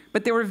city,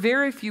 but there were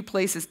very few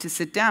places to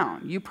sit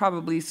down. You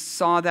probably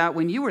saw that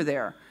when you were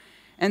there.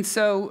 And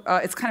so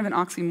it's kind of an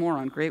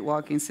oxymoron, great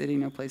walking city,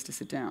 no place to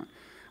sit down.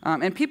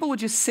 And people would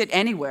just sit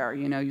anywhere.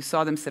 You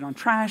saw them sit on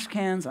trash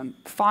cans, on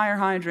fire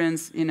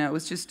hydrants. It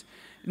was just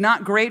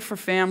not great for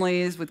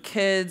families with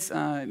kids,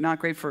 not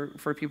great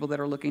for people that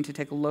are looking to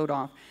take a load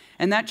off.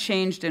 And that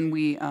changed, and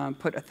we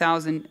put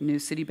 1,000 new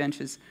city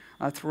benches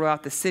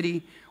throughout the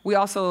city. We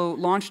also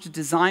launched a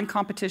design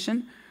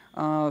competition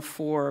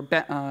for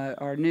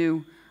our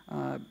new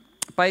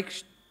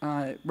bike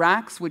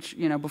racks, which,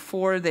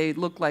 before they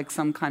looked like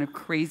some kind of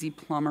crazy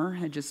plumber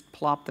had just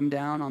plopped them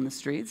down on the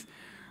streets.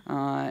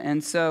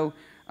 And so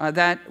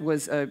that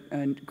was a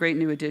great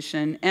new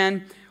addition.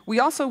 And we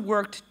also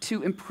worked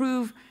to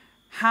improve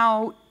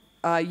how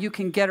you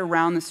can get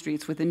around the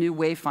streets with a new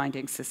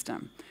wayfinding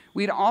system.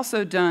 We'd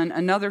also done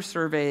another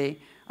survey,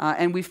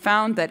 and we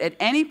found that at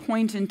any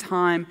point in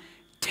time,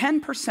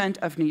 10%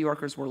 of New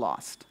Yorkers were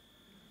lost.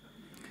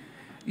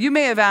 You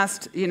may have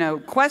asked,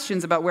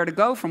 questions about where to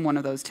go from one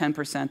of those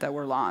 10% that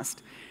were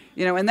lost.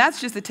 And that's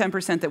just the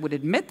 10% that would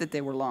admit that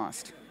they were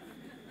lost.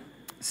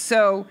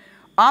 So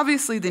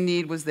obviously the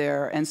need was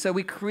there, and so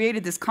we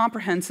created this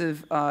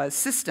comprehensive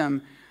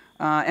system,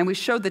 and we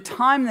showed the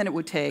time that it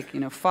would take,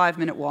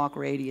 5-minute walk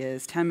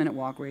radius, 10-minute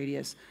walk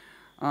radius,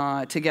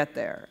 to get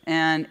there.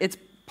 And it's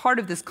part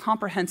of this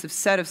comprehensive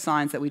set of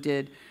signs that we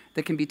did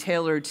that can be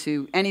tailored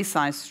to any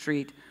size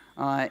street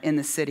in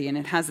the city. And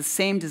it has the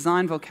same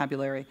design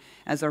vocabulary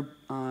as our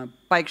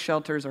bike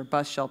shelters, our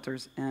bus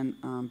shelters,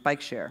 and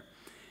bike share.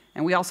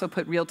 And we also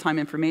put real-time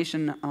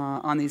information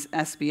on these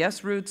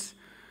SBS routes.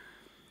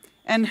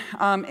 And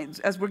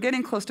as we're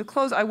getting close to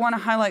close, I want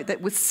to highlight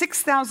that with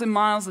 6,000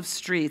 miles of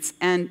streets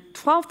and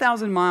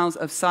 12,000 miles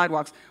of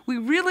sidewalks, we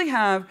really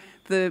have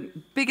the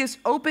biggest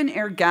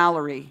open-air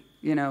gallery,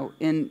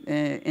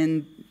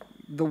 in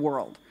the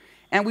world.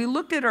 And we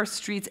looked at our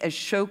streets as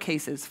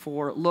showcases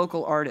for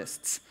local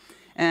artists.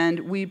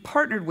 And we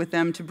partnered with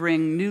them to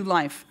bring new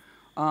life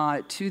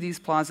to these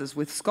plazas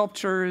with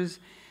sculptures.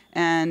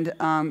 And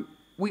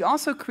we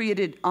also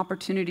created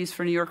opportunities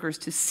for New Yorkers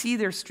to see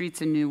their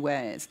streets in new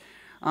ways.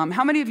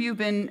 How many of you have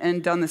been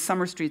and done the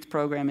Summer Streets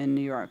program in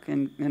New York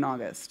in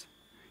August?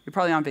 You're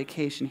probably on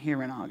vacation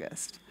here in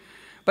August.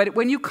 But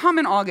when you come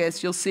in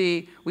August, you'll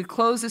see we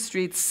close the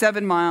streets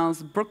 7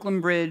 miles,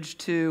 Brooklyn Bridge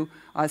to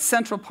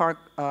Central Park,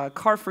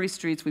 car-free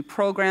streets. We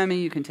programming.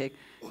 You can take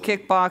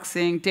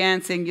kickboxing,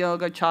 dancing,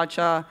 yoga,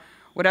 cha-cha,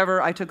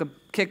 whatever. I took a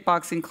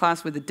kickboxing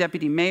class with the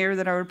deputy mayor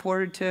that I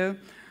reported to.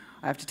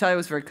 I have to tell you, it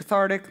was very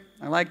cathartic.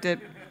 I liked it.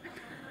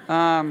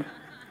 And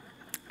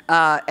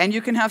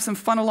you can have some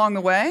fun along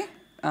the way.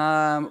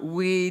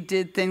 We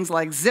did things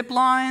like zip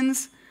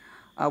lines.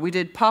 We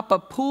did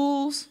pop-up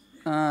pools.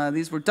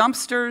 These were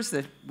dumpsters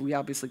that we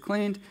obviously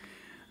cleaned.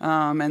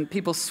 And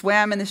people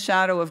swam in the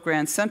shadow of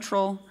Grand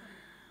Central.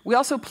 We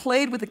also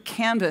played with the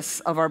canvas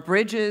of our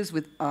bridges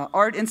with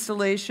art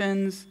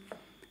installations,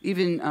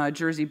 even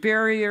Jersey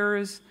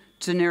barriers,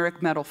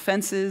 generic metal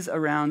fences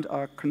around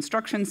our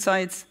construction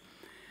sites.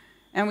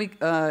 And we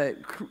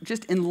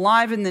just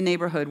enlivened the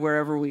neighborhood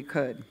wherever we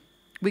could.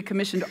 We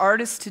commissioned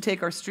artists to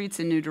take our streets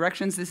in new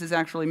directions. This is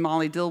actually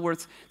Molly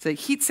Dilworth's. It's a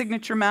heat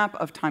signature map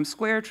of Times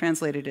Square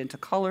translated into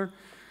color.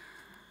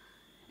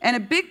 And a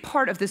big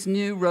part of this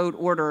new road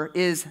order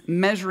is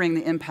measuring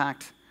the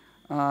impact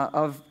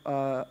of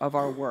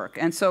our work.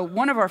 And so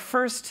one of our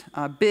first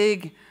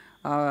big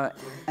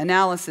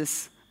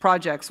analysis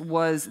projects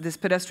was this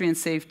pedestrian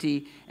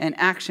safety and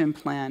action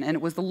plan. And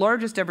it was the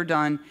largest ever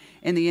done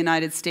in the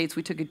United States.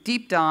 We took a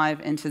deep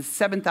dive into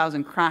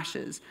 7,000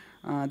 crashes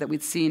that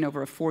we'd seen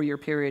over a 4-year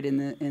period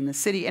in the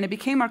city. And it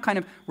became our kind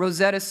of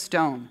Rosetta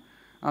Stone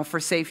for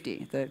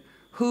safety, the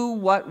who,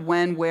 what,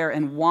 when, where,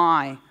 and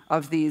why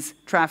of these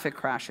traffic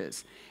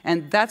crashes.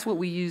 And that's what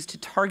we used to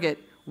target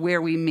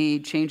where we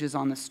made changes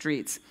on the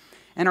streets.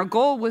 And our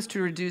goal was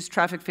to reduce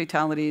traffic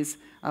fatalities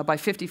by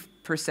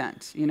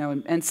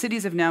 50%, and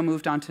cities have now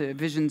moved on to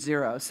Vision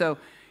Zero. So,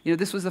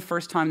 this was the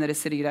first time that a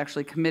city had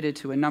actually committed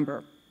to a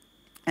number.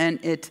 And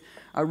it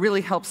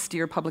really helped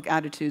steer public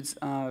attitudes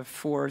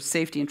for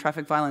safety and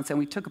traffic violence. And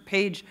we took a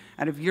page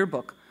out of your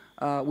book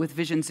with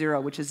Vision Zero,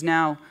 which is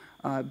now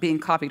being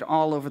copied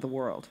all over the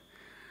world.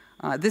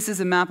 This is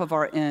a map of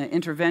our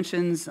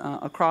interventions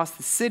across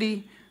the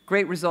city.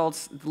 Great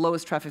results, the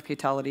lowest traffic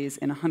fatalities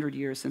in 100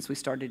 years since we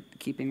started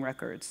keeping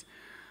records.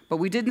 But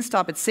we didn't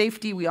stop at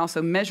safety. We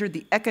also measured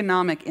the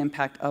economic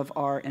impact of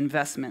our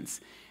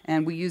investments.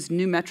 And we used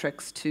new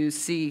metrics to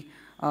see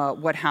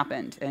what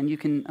happened. And you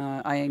can,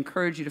 I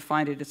encourage you to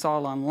find it. It's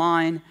all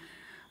online.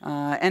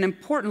 And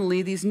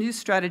importantly, these new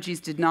strategies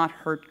did not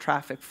hurt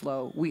traffic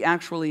flow. We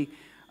actually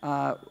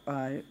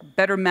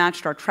better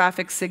matched our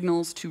traffic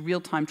signals to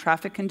real-time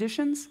traffic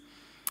conditions.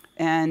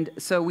 And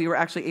so we were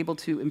actually able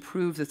to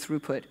improve the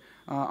throughput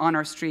on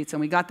our streets. And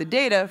we got the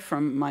data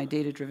from my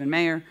data-driven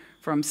mayor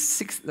from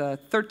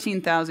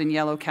 13,000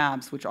 yellow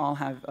cabs, which all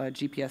have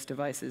GPS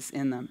devices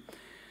in them.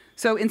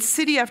 So in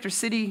city after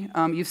city,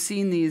 you've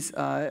seen these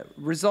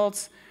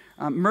results.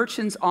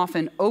 Merchants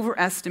often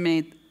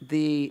overestimate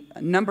the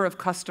number of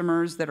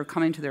customers that are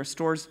coming to their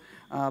stores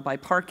by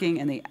parking,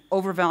 and they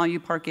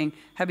overvalue parking.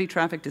 Heavy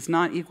traffic does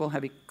not equal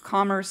heavy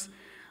commerce.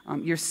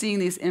 You're seeing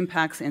these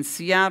impacts in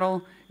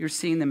Seattle. You're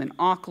seeing them in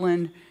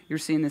Auckland. You're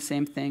seeing the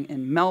same thing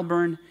in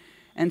Melbourne.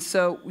 And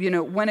so,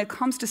 when it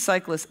comes to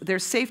cyclists,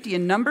 there's safety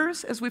in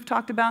numbers, as we've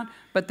talked about,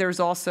 but there's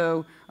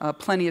also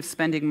plenty of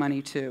spending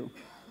money, too.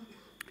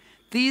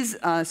 These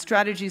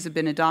strategies have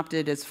been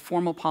adopted as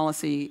formal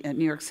policy at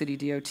New York City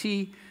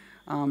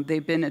DOT.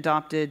 They've been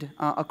adopted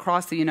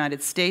across the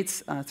United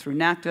States through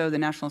NACTO, the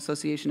National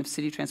Association of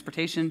City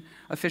Transportation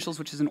Officials,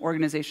 which is an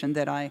organization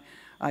that I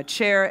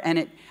chair, and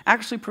it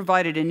actually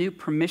provided a new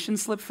permission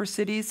slip for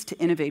cities to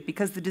innovate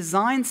because the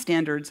design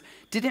standards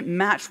didn't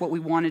match what we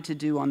wanted to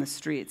do on the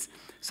streets.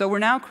 So we're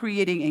now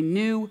creating a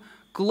new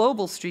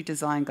global street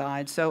design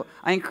guide. So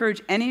I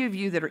encourage any of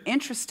you that are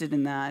interested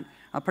in that,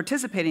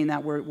 participating in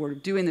that. We're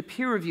doing the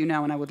peer review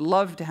now, and I would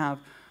love to have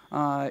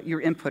your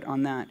input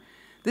on that.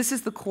 This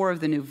is the core of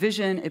the new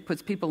vision. It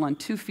puts people on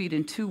 2 feet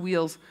and 2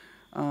 wheels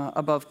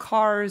above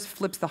cars,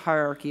 flips the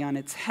hierarchy on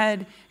its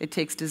head. It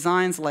takes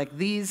designs like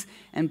these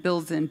and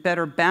builds in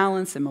better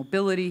balance and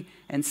mobility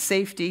and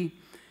safety.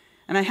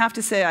 And I have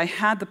to say, I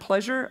had the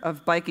pleasure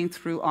of biking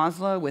through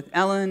Oslo with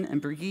Ellen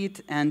and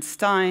Brigitte and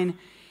Stein,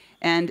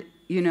 and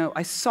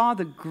I saw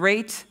the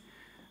great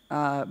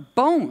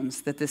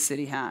bones that this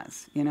city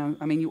has.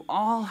 I mean, you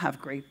all have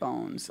great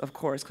bones, of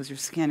course, because you're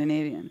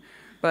Scandinavian,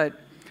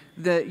 but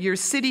your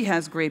city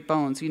has great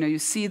bones. You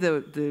see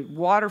the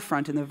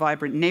waterfront and the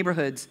vibrant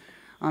neighborhoods,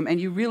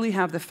 and you really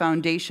have the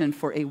foundation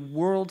for a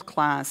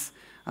world-class,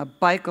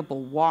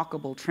 bikeable,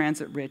 walkable,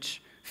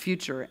 transit-rich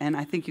future. And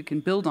I think you can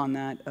build on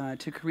that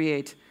to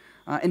create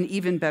an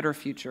even better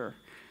future.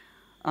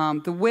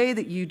 The way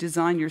that you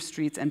design your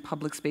streets and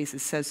public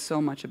spaces says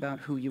so much about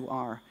who you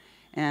are.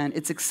 And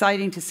it's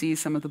exciting to see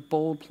some of the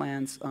bold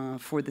plans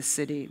for the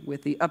city,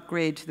 with the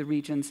upgrade to the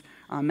region's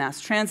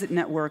mass transit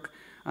network,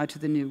 to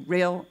the new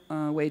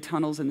railway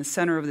tunnels in the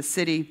center of the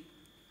city,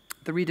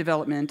 the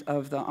redevelopment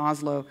of the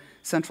Oslo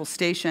Central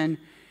Station.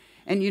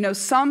 And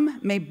some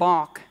may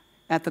balk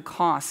at the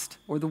cost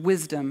or the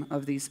wisdom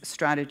of these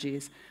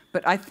strategies,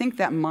 but I think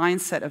that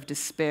mindset of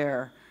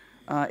despair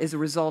is a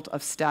result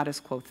of status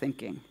quo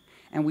thinking.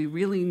 And we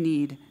really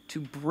need to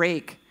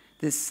break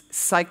this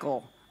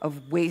cycle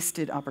of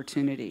wasted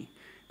opportunity,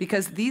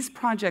 because these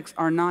projects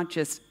are not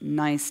just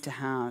nice to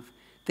have.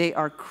 They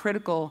are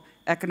critical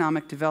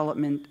economic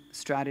development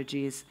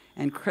strategies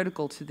and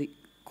critical to the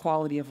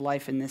quality of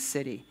life in this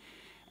city.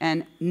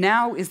 And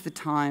now is the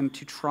time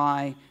to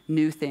try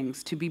new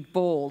things, to be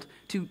bold,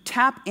 to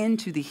tap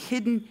into the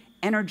hidden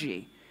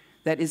energy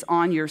that is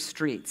on your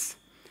streets.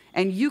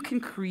 And you can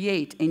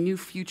create a new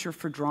future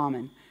for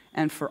Drammen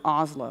and for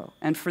Oslo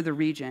and for the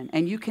region.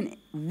 And you can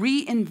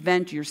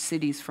reinvent your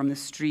cities from the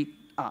street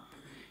up.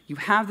 You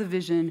have the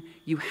vision,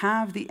 you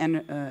have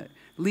the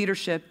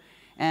leadership,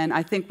 and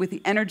I think with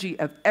the energy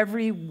of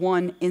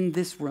everyone in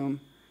this room,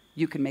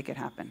 you can make it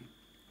happen.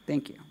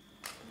 Thank you.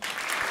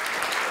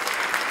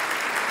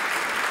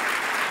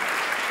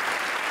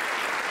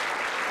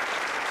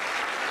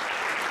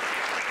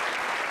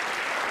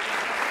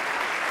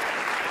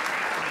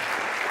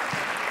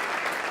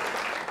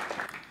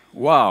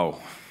 Wow.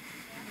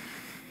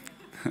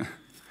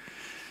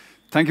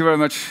 Thank you very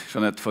much,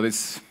 Janette, for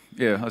this,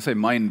 I say,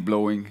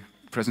 mind-blowing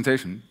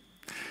presentation.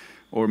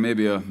 Or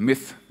maybe a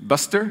myth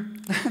buster.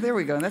 There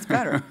we go, that's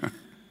better.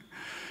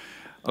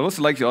 I'd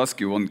also like to ask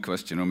you one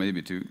question, or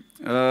maybe two.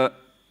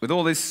 With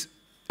all this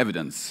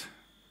evidence,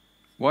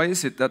 why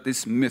is it that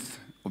this myth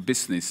of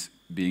business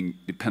being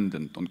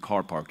dependent on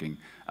car parking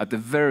at the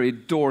very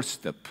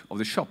doorstep of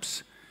the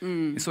shops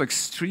is so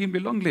extremely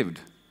long-lived?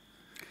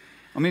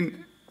 I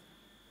mean,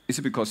 is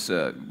it because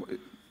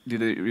did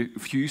they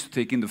refuse to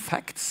take in the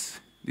facts?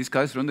 These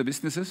guys run the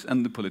businesses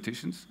and the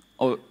politicians?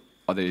 Or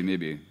are they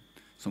maybe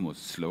somewhat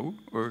slow?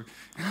 Or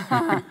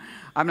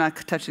I'm not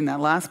touching that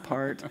last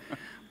part.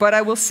 But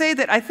I will say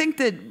that I think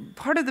that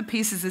part of the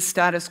piece is the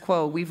status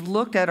quo. We've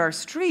looked at our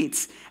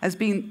streets as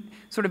being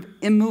sort of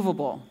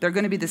immovable. They're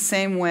going to be the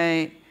same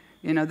way,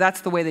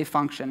 that's the way they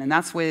function, and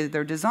that's the way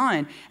they're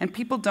designed. And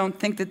people don't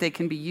think that they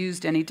can be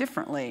used any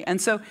differently.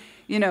 And so,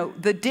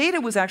 the data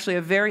was actually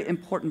a very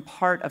important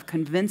part of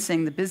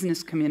convincing the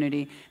business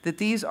community that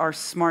these are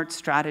smart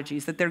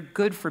strategies, that they're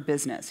good for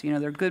business,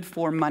 they're good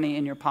for money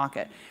in your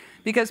pocket.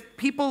 Because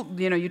people,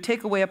 you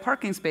take away a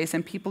parking space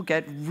and people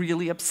get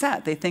really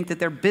upset. They think that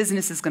their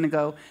business is going to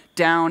go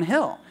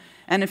downhill.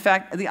 And in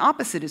fact, the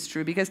opposite is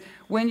true, because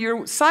when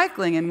you're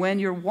cycling and when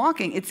you're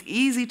walking, it's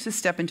easy to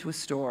step into a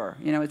store.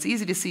 It's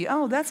easy to see,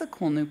 oh, that's a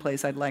cool new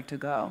place I'd like to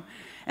go.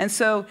 And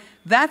so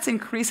that's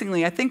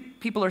increasingly, I think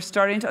people are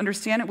starting to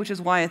understand it, which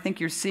is why I think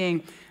you're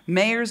seeing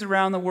mayors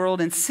around the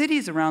world and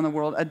cities around the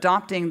world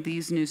adopting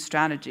these new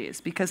strategies,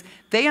 because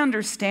they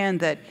understand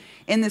that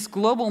in this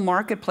global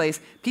marketplace,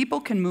 people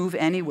can move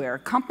anywhere,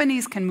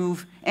 companies can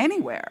move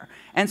anywhere.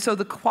 And so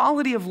the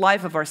quality of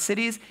life of our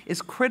cities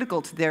is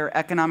critical to their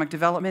economic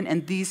development,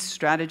 and these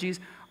strategies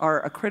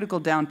are a critical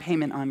down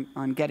payment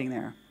on getting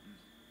there.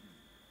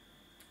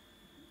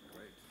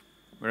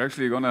 We're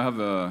actually going to have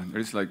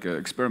there's like an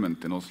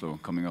experiment in Oslo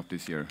coming up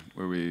this year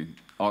where we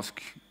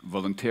ask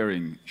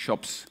volunteering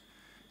shops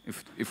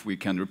if we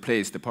can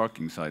replace the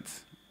parking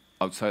sites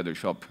outside their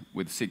shop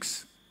with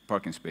 6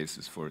 parking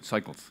spaces for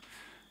cycles.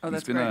 Oh,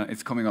 that's great.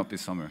 It's coming up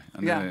this summer,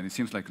 and it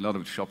seems like a lot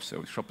of shop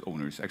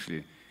owners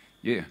actually,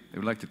 they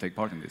would like to take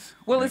part in this.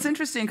 Well, it's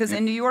interesting because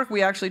in New York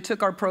we actually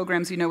took our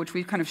programs, which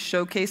we kind of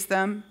showcased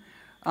them,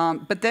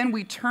 but then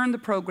we turned the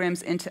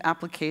programs into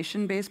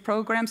application-based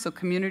programs, so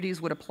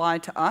communities would apply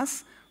to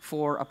us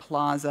for a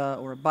plaza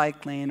or a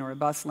bike lane or a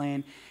bus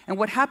lane. And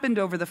what happened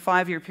over the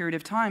 5-year period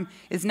of time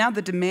is now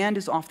the demand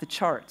is off the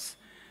charts.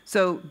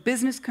 So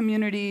business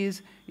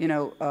communities,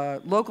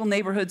 local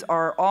neighborhoods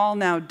are all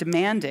now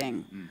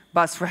demanding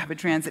bus rapid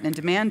transit and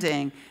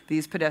demanding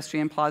these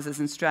pedestrian plazas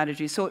and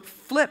strategies. So it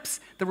flips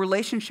the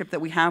relationship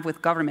that we have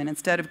with government.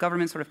 Instead of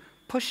government sort of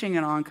pushing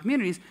it on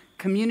communities,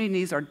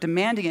 communities are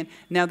demanding it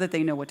now that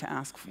they know what to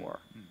ask for.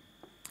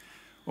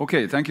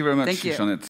 Okay, thank you very much, Thank you. Janette.